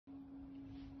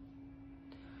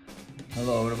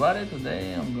Hello everybody,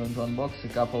 today I'm going to unbox a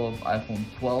couple of iPhone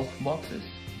 12 boxes.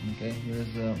 Okay,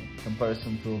 here's a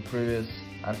comparison to previous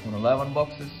iPhone 11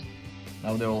 boxes.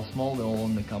 Now they're all small, they all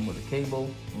only come with a cable.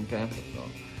 Okay,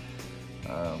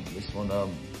 so this one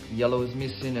yellow is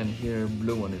missing and here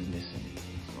blue one is missing.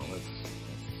 So let's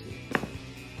see.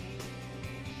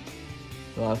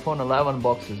 The iPhone 11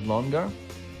 box is longer,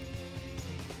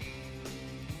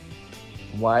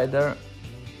 wider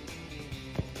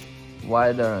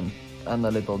and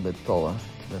a little bit taller,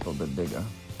 a little bit bigger,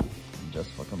 just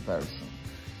for comparison.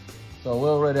 So we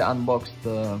already unboxed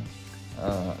the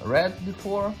red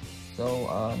before, so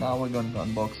now we're going to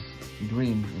unbox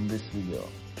green in this video.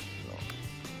 So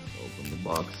let's open the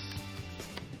box.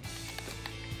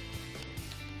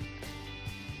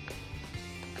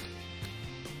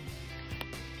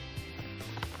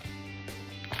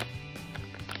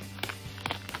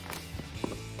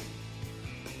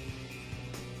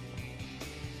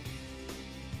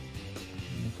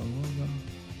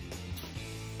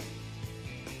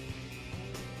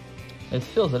 It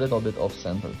feels a little bit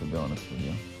off-center, to be honest with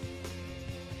you.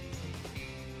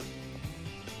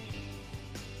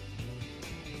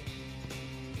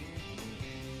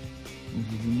 This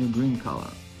is the new green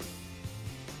color.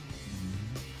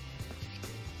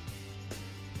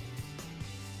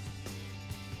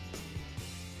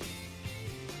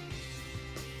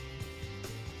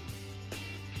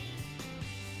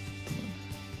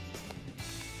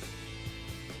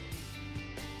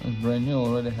 It's brand new,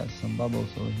 already has some bubbles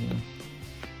over here.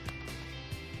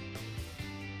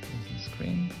 There's the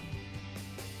screen.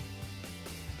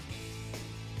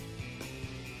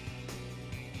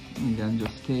 And then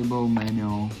just cable,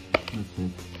 manual, that's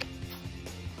it.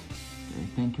 Okay,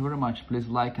 thank you very much. Please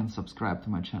like and subscribe to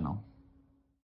my channel.